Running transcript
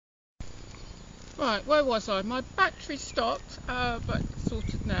Right, where was I? My battery stopped, but it's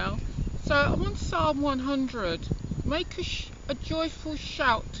sorted now. So I'm on Psalm 100. Make a joyful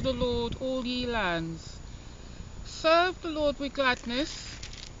shout to the Lord, all ye lands. Serve the Lord with gladness.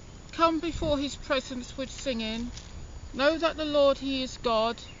 Come before his presence with singing. Know that the Lord, he is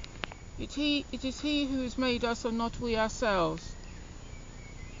God. It is he who has made us and not we ourselves.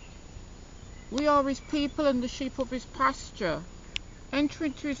 We are his people and the sheep of his pasture. Enter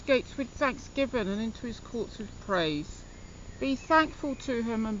into his gates with thanksgiving and into his courts with praise. Be thankful to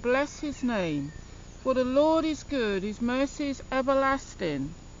him and bless his name. For the Lord is good, his mercy is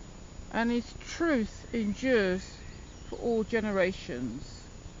everlasting, and his truth endures for all generations.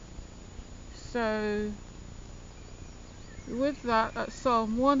 So with that, that's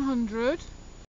Psalm 100.